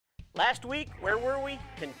Last week, where were we?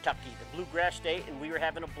 Kentucky, the Bluegrass state, and we were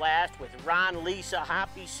having a blast with Ron, Lisa,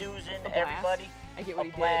 Hoppy, Susan, everybody. I get what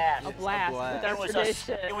he did. A blast. With our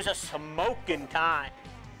tradition. It was a smoking time.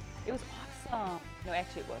 It was awesome. No,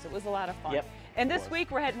 actually it was. It was a lot of fun. Yep. And this week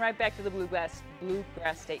we're heading right back to the Bluegrass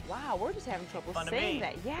state. Wow, we're just having trouble saying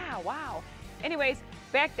that. Yeah, wow. Anyways,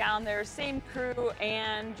 back down there, same crew,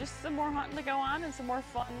 and just some more hunting to go on and some more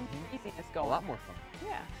fun craziness going. A lot more fun.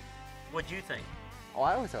 Yeah. What'd you think? Oh,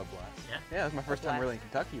 I always have a blast. Yeah? Yeah, it was my first time really in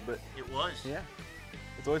Kentucky, but... It was. Yeah.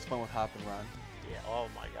 It's always fun with Hop and Ron. Yeah, oh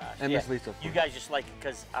my gosh. And Miss Lisa. You guys just like it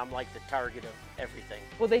because I'm like the target of everything.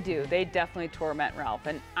 Well, they do. They definitely torment Ralph.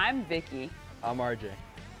 And I'm Vicki. I'm RJ.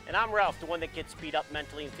 And I'm Ralph, the one that gets beat up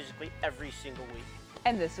mentally and physically every single week.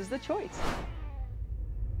 And this is The Choice.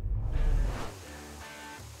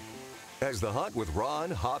 As the hunt with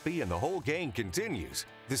Ron, Hoppy, and the whole gang continues,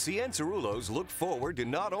 the Cianciarulos look forward to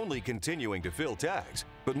not only continuing to fill tags,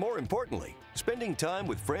 but more importantly, spending time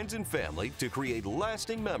with friends and family to create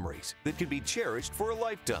lasting memories that can be cherished for a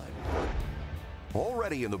lifetime.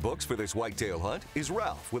 Already in the books for this whitetail hunt is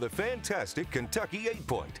Ralph with a fantastic Kentucky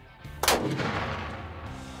 8-point.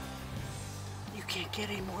 You can't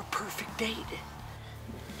get a more perfect date.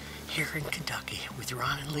 Here in Kentucky with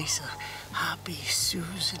Ron and Lisa, Hoppy,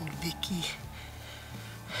 Susan, Vicki,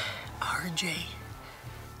 RJ,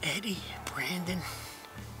 Eddie, Brandon,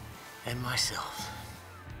 and myself.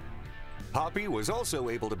 Hoppy was also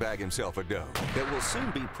able to bag himself a doe that will soon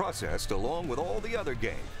be processed along with all the other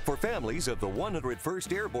game for families of the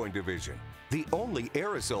 101st Airborne Division, the only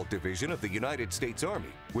air assault division of the United States Army,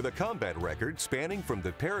 with a combat record spanning from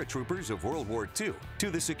the paratroopers of World War II to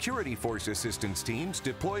the security force assistance teams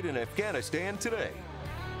deployed in Afghanistan today.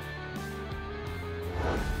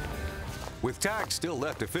 With tags still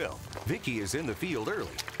left to fill, Vicki is in the field early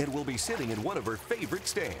and will be sitting in one of her favorite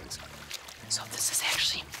stands. So this is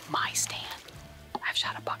actually my stand. I've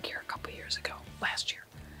shot a buck here a couple years ago, last year.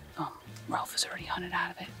 Ralph has already hunted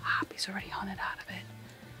out of it. Hoppy's already hunted out of it.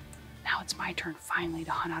 Now it's my turn finally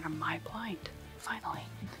to hunt out of my blind. Finally.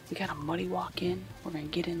 We got a muddy walk in. We're gonna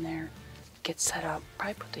get in there, get set up,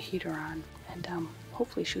 probably put the heater on, and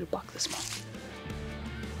hopefully shoot a buck this month.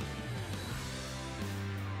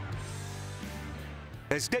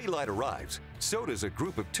 As daylight arrives, so does a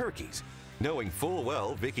group of turkeys. Knowing full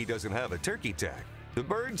well Vicki doesn't have a turkey tag, the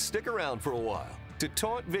birds stick around for a while to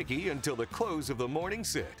taunt Vicki until the close of the morning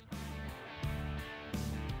sit.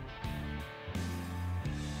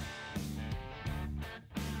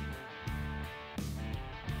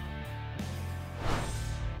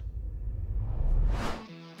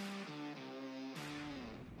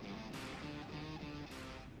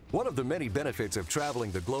 One of the many benefits of traveling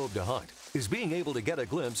the globe to hunt is being able to get a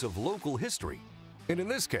glimpse of local history, and in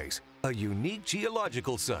this case, a unique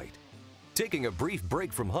geological site. Taking a brief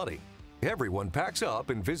break from hunting, everyone packs up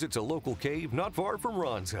and visits a local cave not far from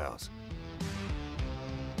Ron's house.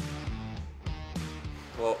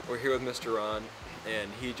 Well, we're here with Mr. Ron, and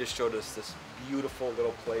he just showed us this beautiful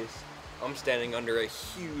little place. I'm standing under a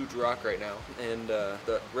huge rock right now, and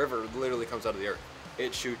the river literally comes out of the earth.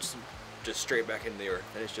 It shoots just straight back into the earth,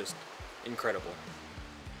 and it's just incredible.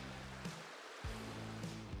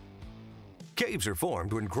 Caves are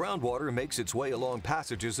formed when groundwater makes its way along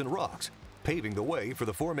passages and rocks, paving the way for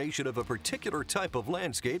the formation of a particular type of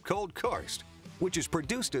landscape called karst, which is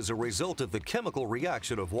produced as a result of the chemical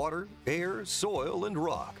reaction of water, air, soil, and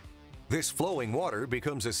rock. This flowing water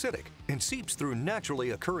becomes acidic and seeps through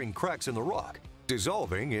naturally occurring cracks in the rock,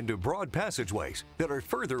 dissolving into broad passageways that are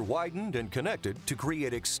further widened and connected to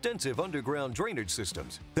create extensive underground drainage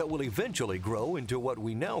systems that will eventually grow into what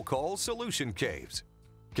we now call solution caves.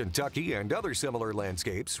 Kentucky and other similar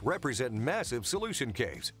landscapes represent massive solution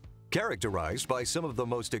caves, characterized by some of the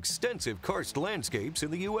most extensive karst landscapes in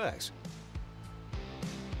the U.S.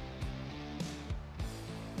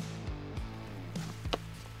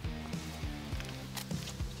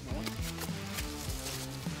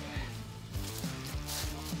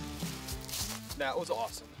 That was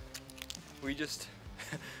awesome. We just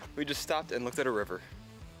stopped and looked at a river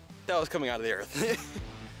that was coming out of the earth.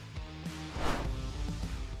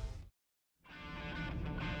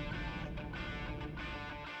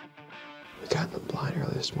 We got in the blind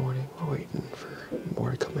early this morning. We're waiting for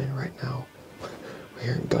more to come in right now. We're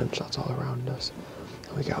hearing gunshots all around us.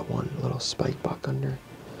 And we got one little spike buck under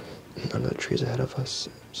the trees ahead of us.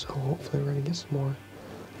 So hopefully we're gonna get some more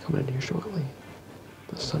coming in here shortly.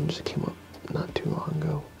 The sun just came up not too long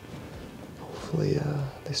ago. Hopefully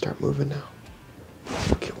they start moving now.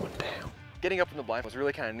 We'll get one down. Getting up in the blind was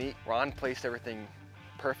really kind of neat. Ron placed everything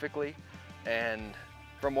perfectly, and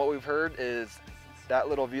from what we've heard is that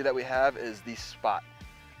little view that we have is the spot.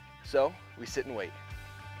 So we sit and wait.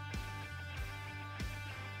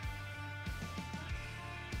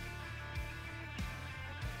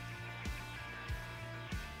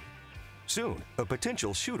 Soon, a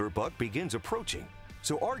potential shooter buck begins approaching,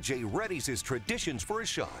 so RJ readies his traditions for a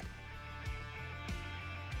shot.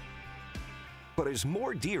 But as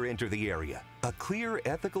more deer enter the area, a clear,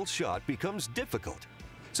 ethical shot becomes difficult,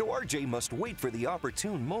 so RJ must wait for the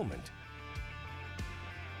opportune moment.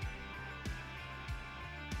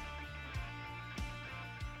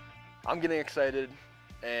 I'm getting excited,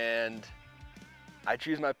 and I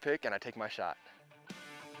choose my pick and I take my shot.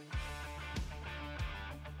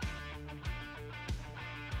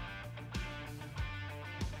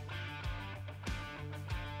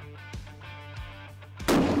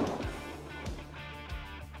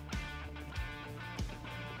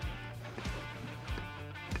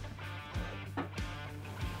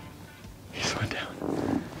 He just went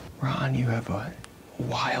down. Ron, you have a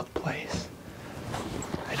wild place.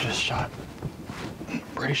 I just shot, I'm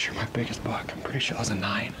pretty sure my biggest buck, I'm pretty sure it was a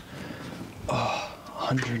 9. Oh,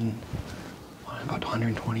 about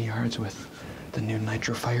 120 yards with the new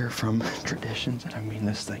nitro fire from Traditions. And I mean,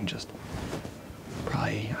 this thing just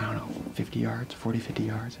probably, I don't know, 50 yards, 40, 50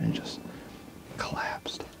 yards, and it just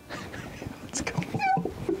collapsed. Let's go.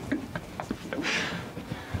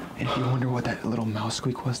 And if you wonder what that little mouse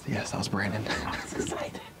squeak was, yes, that was Brandon. I was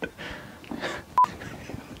excited.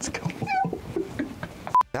 Let's go.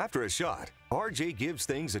 After a shot, RJ gives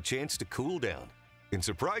things a chance to cool down. And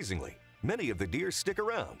surprisingly, many of the deer stick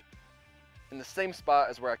around. In the same spot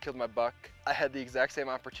as where I killed my buck, I had the exact same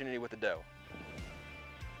opportunity with a doe.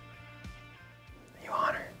 You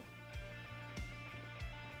on her.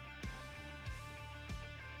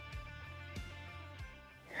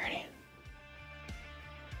 You ready?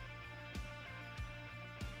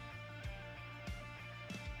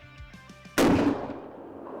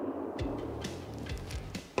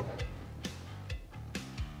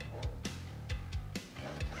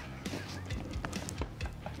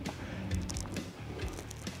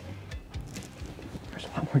 There's a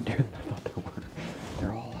lot more deer than I thought there were.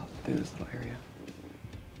 They're all out through this little area.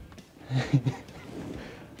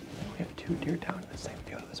 We have 2 deer down in the same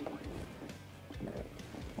field at this point.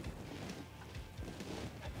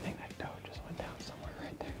 I think that doe just went down somewhere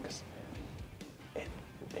right there because it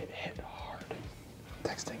hit hard. I'm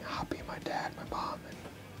texting Hoppy, my dad, my mom, and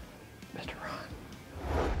Mr. Ron.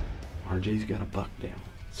 RJ's got a buck down.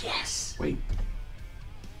 Yes. Wait,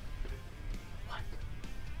 What?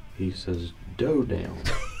 he says doe down.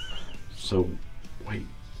 So, wait.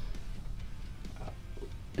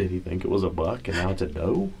 Did he think it was a buck and now it's a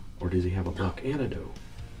doe? Or does he have a buck and a doe?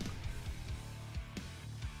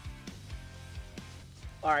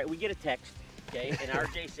 All right, we get a text, okay, and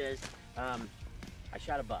RJ says, I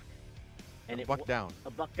shot a buck. And A buck down.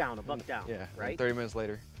 A buck down, a buck down. Yeah, Right? 30 minutes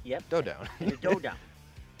later, Yep. doe down. And a doe down.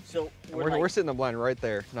 So We're sitting in the blind right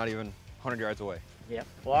there, not even 100 yards away. Yep.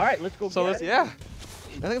 Well, all right, let's go So get it's, it. yeah.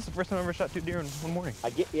 I think it's the first time I ever shot 2 deer in one morning. I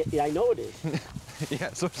get it. Yeah, I know it is.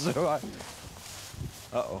 Yeah, so do I.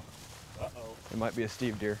 Uh-oh. Uh-oh. It might be a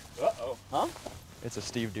Steve deer. Uh-oh. Huh? It's a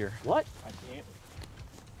Steve deer. What? I can't.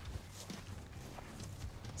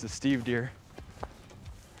 It's a Steve deer.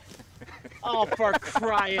 Oh, for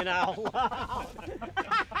crying out loud.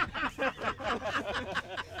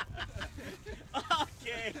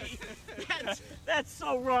 Okay. That's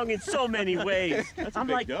so wrong in so many ways. That's I'm a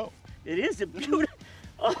big like, doe. it is a beautiful.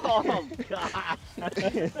 Oh, gosh.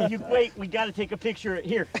 Wait, we got to take a picture.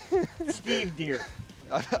 Here, Steve deer.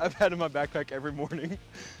 I've had it in my backpack every morning.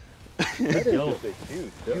 That is Doe. just a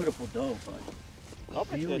huge doe. Beautiful doe, bud. I'll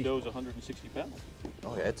bet Really? that doe's 160 pounds.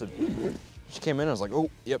 Oh yeah, it's a. She came in, I was like, oh,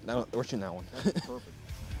 yep, now we're shooting that one. Perfect.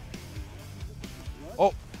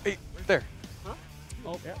 Oh, hey, right there. Huh?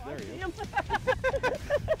 Oh, yeah, there he is.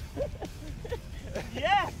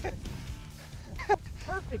 Yes!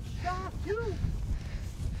 Perfect shot, too.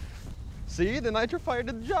 See, the nitro fire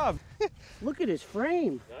did the job. Look at his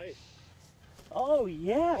frame. Nice. Oh,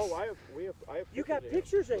 yes. Oh, I have You got of him.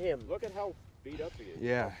 pictures of him. Look at how beat up he is.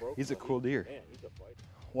 Yeah, How broken he's a up cool he is. deer. Man, he's a fighter.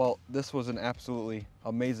 Well, this was an absolutely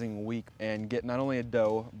amazing week and get not only a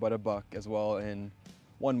doe, but a buck as well in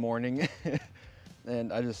one morning.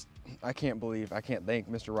 And I can't thank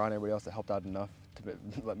Mr. Ron and everybody else that helped out enough to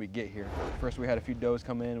let me get here. First we had a few does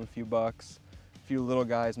come in, a few bucks, a few little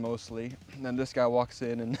guys mostly. And then this guy walks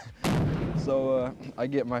in and so I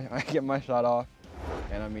get my shot off.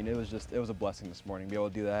 And I mean, it was a blessing this morning to be able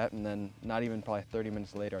to do that. And then not even probably 30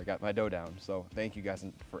 minutes later, I got my doe down. So thank you guys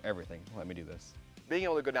for everything. Let me do this. Being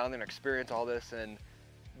able to go down there and experience all this and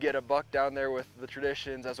get a buck down there with the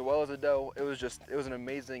traditions as well as a doe. It was an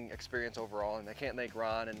amazing experience overall, and I can't thank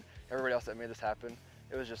Ron and everybody else that made this happen.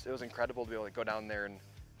 It was incredible to be able to go down there and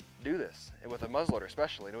do this, and with a muzzleloader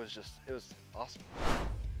especially. And it was awesome.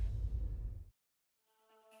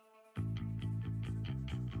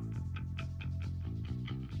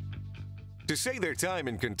 To say their time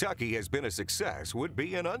in Kentucky has been a success would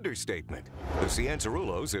be an understatement. The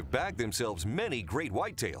Cianciarulos have bagged themselves many great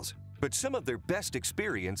whitetails, but some of their best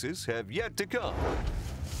experiences have yet to come.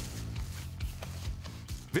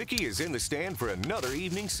 Vicki is in the stand for another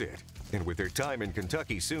evening sit, and with her time in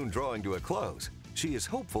Kentucky soon drawing to a close, she is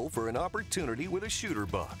hopeful for an opportunity with a shooter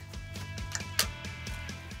buck.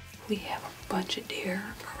 We have a bunch of deer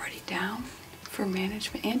already down for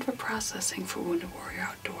management and for processing for Wounded Warrior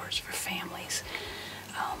Outdoors for families.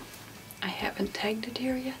 I haven't tagged a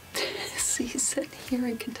deer yet this season here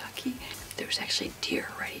in Kentucky. There's actually deer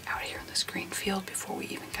already out here in this green field before we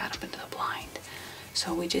even got up into the blind.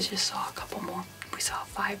 So we just saw a couple more. We saw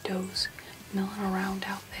 5 does milling around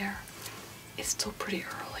out there. It's still pretty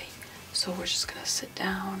early, so we're just gonna sit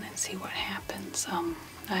down and see what happens.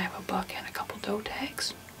 I have a buck and a couple doe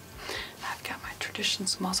tags. I've got my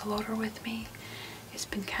Traditions muzzleloader with me. It's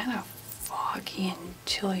been kind of foggy and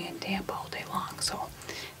chilly and damp all day long, so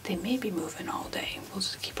they may be moving all day. We'll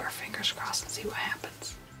just keep our fingers crossed and see what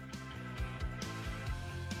happens.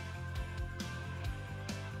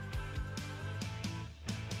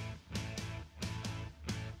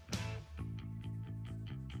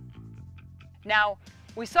 Now,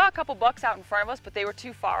 we saw a couple bucks out in front of us, but they were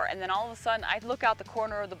too far, and then all of a sudden I look out the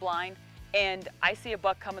corner of the blind and I see a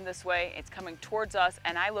buck coming this way. It's coming towards us,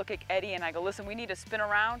 and I look at Eddie and I go, listen, we need to spin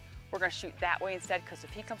around. We're gonna shoot that way instead, because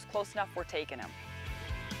if he comes close enough, we're taking him.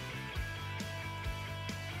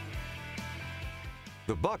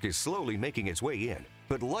 The buck is slowly making its way in,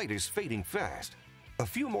 but light is fading fast. A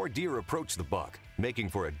few more deer approach the buck, making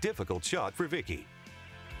for a difficult shot for Vicki.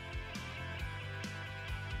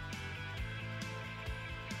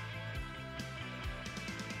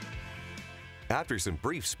 After some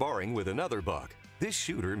brief sparring with another buck, this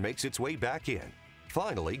shooter makes its way back in,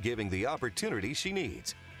 finally giving the opportunity she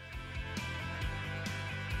needs.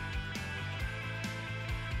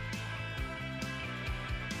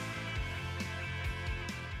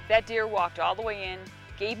 That deer walked all the way in,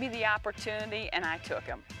 gave me the opportunity, and I took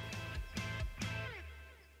him.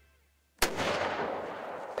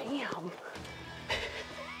 Bam!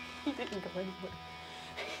 He didn't go anywhere.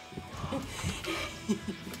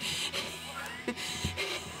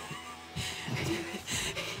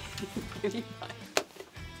 Yes!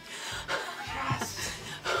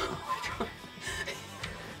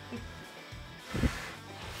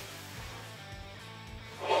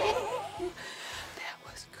 That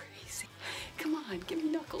was crazy. Come on, give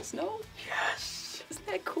me knuckles, no? Yes. Isn't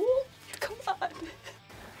that cool? Come on.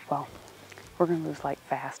 Well, we're gonna lose light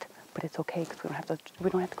fast, but it's okay because we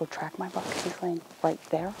don't have to go track my buck. He's laying right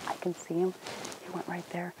there. I can see him. He went right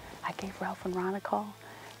there. I gave Ralph and Ron a call.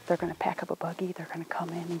 They're gonna pack up a buggy. They're gonna come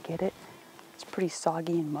in and get it. It's pretty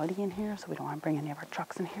soggy and muddy in here, so we don't want to bring any of our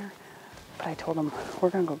trucks in here. But I told them we're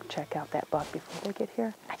gonna go check out that buck before they get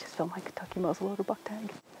here. I just filmed my Kentucky muzzleloader buck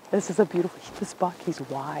tag. This is a beautiful. This buck, he's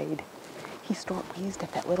wide. He's short-wheezed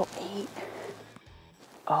at that little 8.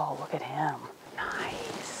 Oh, look at him.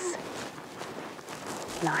 Nice.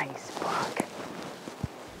 Nice buck.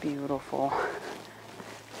 Beautiful.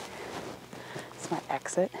 It's my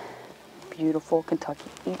exit. Beautiful Kentucky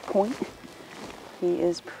 8-point. He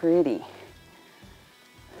is pretty.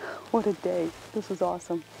 What a day. This is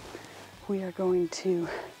awesome. We are going to,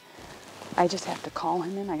 I just have to call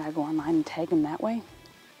him in. I gotta go online and tag him that way.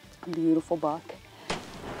 A beautiful buck.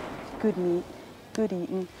 Good meat, good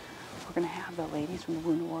eating. We're gonna have the ladies from the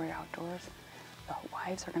Wounded Warrior Outdoors. The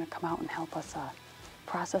wives are gonna come out and help us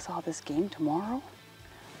process all this game tomorrow.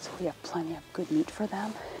 So we have plenty of good meat for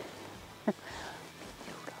them.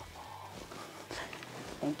 Beautiful.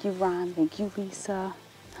 Thank you, Ron. Thank you, Lisa.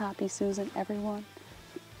 Hoppy, Susan, everyone.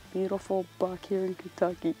 Beautiful buck here in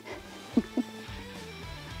Kentucky.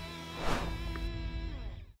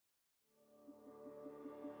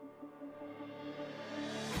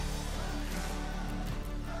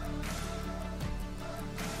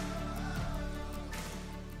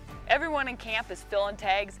 Everyone in camp is filling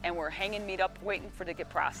tags, and we're hanging meat up waiting for it to get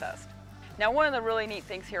processed. Now, one of the really neat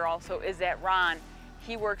things here also is that Ron,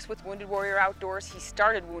 he works with Wounded Warrior Outdoors. He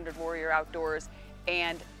started Wounded Warrior Outdoors,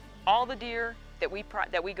 and all the deer that we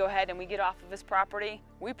go ahead and we get off of his property,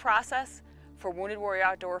 we process for Wounded Warrior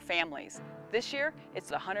Outdoor families. This year, it's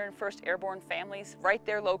the 101st Airborne Families right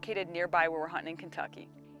there located nearby where we're hunting in Kentucky.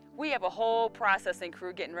 We have a whole processing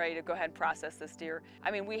crew getting ready to go ahead and process this deer.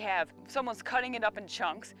 I mean, we have someone's cutting it up in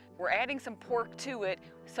chunks. We're adding some pork to it.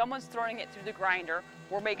 Someone's throwing it through the grinder.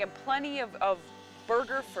 We're making plenty of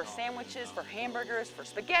burger for sandwiches, for hamburgers, for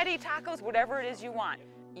spaghetti, tacos, whatever it is you want.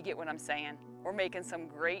 You get what I'm saying? We're making some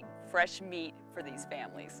great fresh meat for these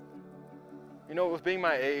families. You know, with being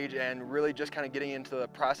my age and really just kind of getting into the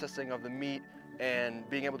processing of the meat and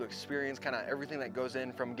being able to experience kind of everything that goes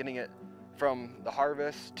in from getting it from the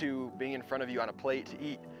harvest to being in front of you on a plate to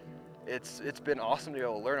eat, it's been awesome to be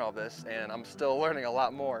able to learn all this, and I'm still learning a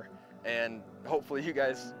lot more. And hopefully you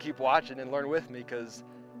guys keep watching and learn with me, because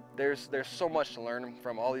there's so much to learn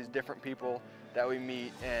from all these different people that we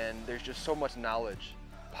meet, and there's just so much knowledge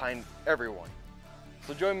behind everyone.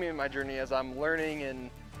 So join me in my journey as I'm learning and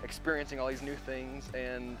experiencing all these new things,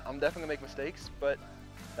 and I'm definitely gonna make mistakes, but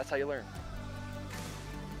that's how you learn.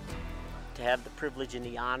 To have the privilege and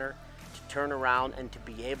the honor to turn around and to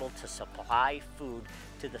be able to supply food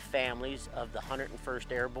to the families of the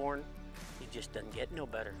 101st Airborne, it just doesn't get no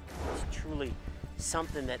better. It's truly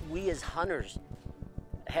something that we as hunters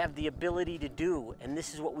have the ability to do, and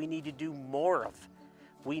this is what we need to do more of.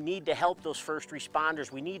 We need to help those first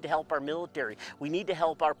responders. We need to help our military. We need to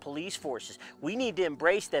help our police forces. We need to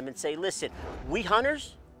embrace them and say, listen, we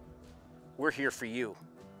hunters, we're here for you,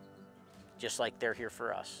 just like they're here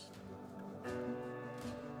for us.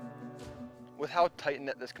 With how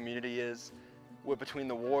tight-knit this community is, between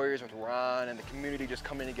the Warriors, with Ron, and the community just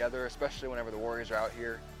coming together, especially whenever the Warriors are out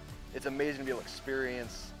here, it's amazing to be able to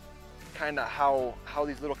experience kind of how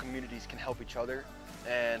these little communities can help each other,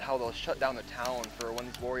 and how they'll shut down the town for when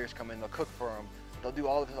these Warriors come in. They'll cook for them. They'll do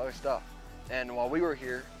all of this other stuff. And while we were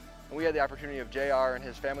here, and we had the opportunity of JR and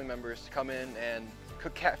his family members to come in and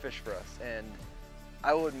cook catfish for us, and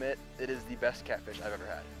I will admit it is the best catfish I've ever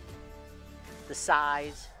had. The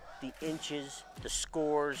size, the inches, the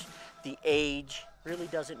scores, the age really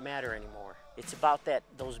doesn't matter anymore. It's about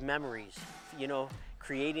those memories, you know,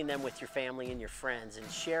 creating them with your family and your friends and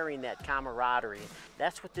sharing that camaraderie.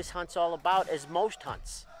 That's what this hunt's all about, as most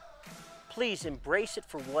hunts. Please embrace it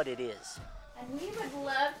for what it is. And we would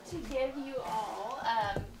love to give you all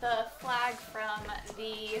the flag from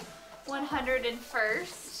the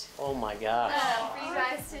 101st. Oh my gosh. For you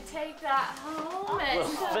guys to take that home. And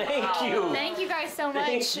well, thank you. Thank you guys so much.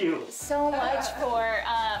 Thank you. So much for,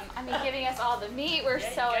 giving us all the meat. We're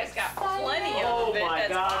so excited. Got plenty of Oh it. my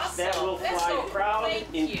That's gosh, awesome. that will fly proud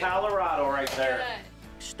in Colorado right there.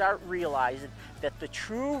 Good. Start realizing that the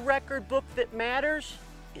true record book that matters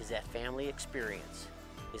is that family experience,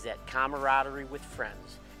 is that camaraderie with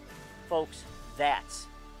friends. Folks, that's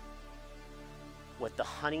what the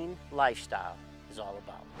hunting lifestyle is all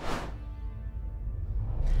about.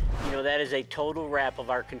 You know, that is a total wrap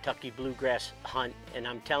of our Kentucky Bluegrass hunt, and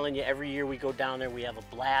I'm telling you, every year we go down there, we have a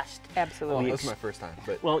blast. Absolutely. Well, this is my first time,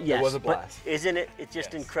 but well, yes, it was a blast. But isn't it? It's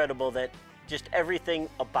just incredible that just everything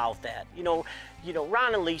about that. You know,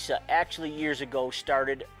 Ron and Lisa actually years ago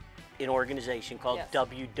started an organization called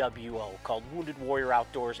WWO, called Wounded Warrior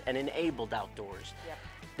Outdoors and Enabled Outdoors. Yep.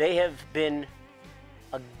 They have been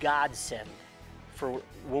a godsend for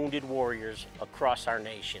wounded warriors across our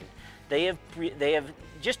nation. They have,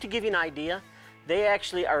 just to give you an idea, they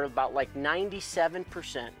actually are about like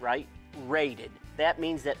 97%, right, rated. That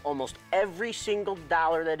means that almost every single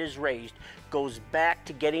dollar that is raised goes back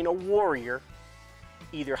to getting a warrior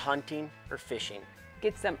either hunting or fishing.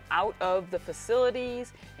 Gets them out of the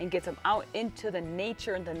facilities and gets them out into the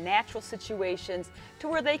nature and the natural situations to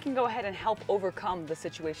where they can go ahead and help overcome the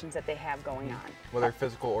situations that they have going on. Whether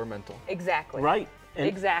physical or mental. Exactly. Right.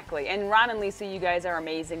 Exactly. And Ron and Lisa, you guys are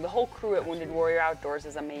amazing. The whole crew at Wounded Warrior Outdoors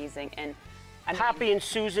is amazing. And Hoppy and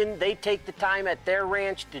Susan, they take the time at their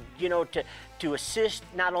ranch to, you know, to assist,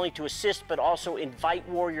 not only to assist, but also invite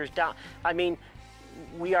warriors down. I mean,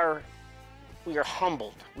 we are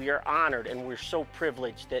humbled, we are honored, and we're so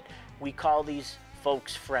privileged that we call these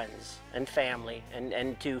folks friends and family,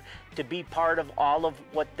 and to be part of all of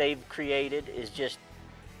what they've created is just,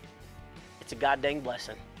 it's a goddamn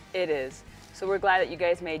blessing. it is. So we're glad that you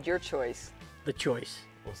guys made your choice. The choice.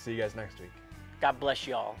 We'll see you guys next week. God bless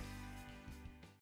you all.